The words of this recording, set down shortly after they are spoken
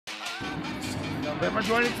November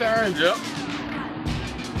 23rd. Yep.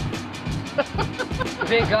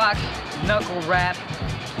 Big Ox, Knuckle Rap.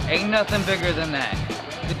 Ain't nothing bigger than that.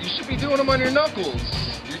 You should be doing them on your knuckles.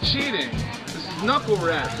 You're cheating. This is Knuckle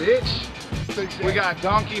Rap, bitch. We got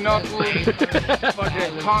Gunky Knuckles,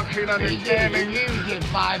 fucking Concrete Understanding,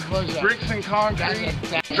 Bricks and Concrete.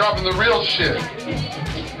 Dropping the real shit.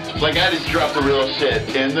 Like I just dropped the real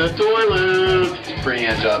shit in the toilet. Free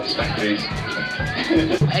hand jobs. Peace.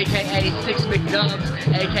 AKA 6 McDubs,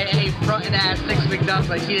 AKA frontin' ass 6 McDubs,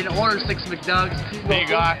 like he didn't order 6 McDubs.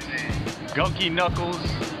 Big Ox, Gunky Knuckles,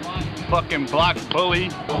 fucking Block Bully.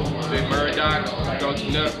 Big Murdoch,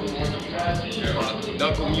 Gunky Knuckles,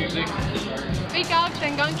 Knuckle Music. Big Ox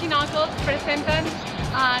and Gunky Knuckles presentan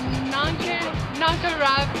a Knuckle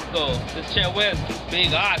Rap. So, this shit with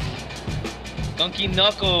Big Ox, Gunky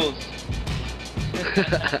Knuckles.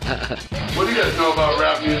 What do you guys know about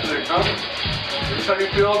rap music, huh? This how you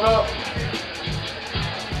feel about?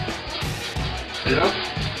 Yeah?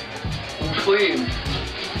 I'm clean.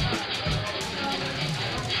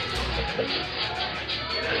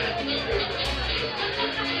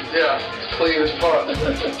 Yeah, it's clean as fuck.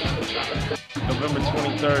 November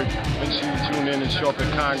 23rd, make sure you tune in and show up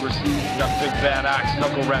at Congress. We got Big Bad Ox,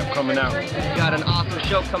 Knuckle Rap coming out. Got an awesome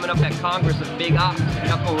show coming up at Congress with Big Ox,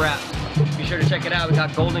 Knuckle Rap. Be sure to check it out. We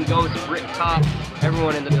got Golden Ghost, BRICKTOP,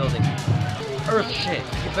 everyone in the building. Earth shit.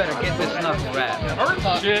 You better get this Knuckle Rap.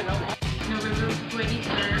 Earth shit. November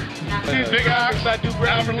 23rd. Big Ox, I do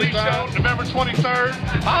rap release show, November 23rd.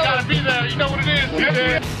 Gotta be there, you know what it is.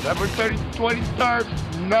 November 23rd,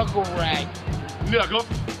 Knuckle Rap. Knuckle.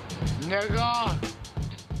 Nigga.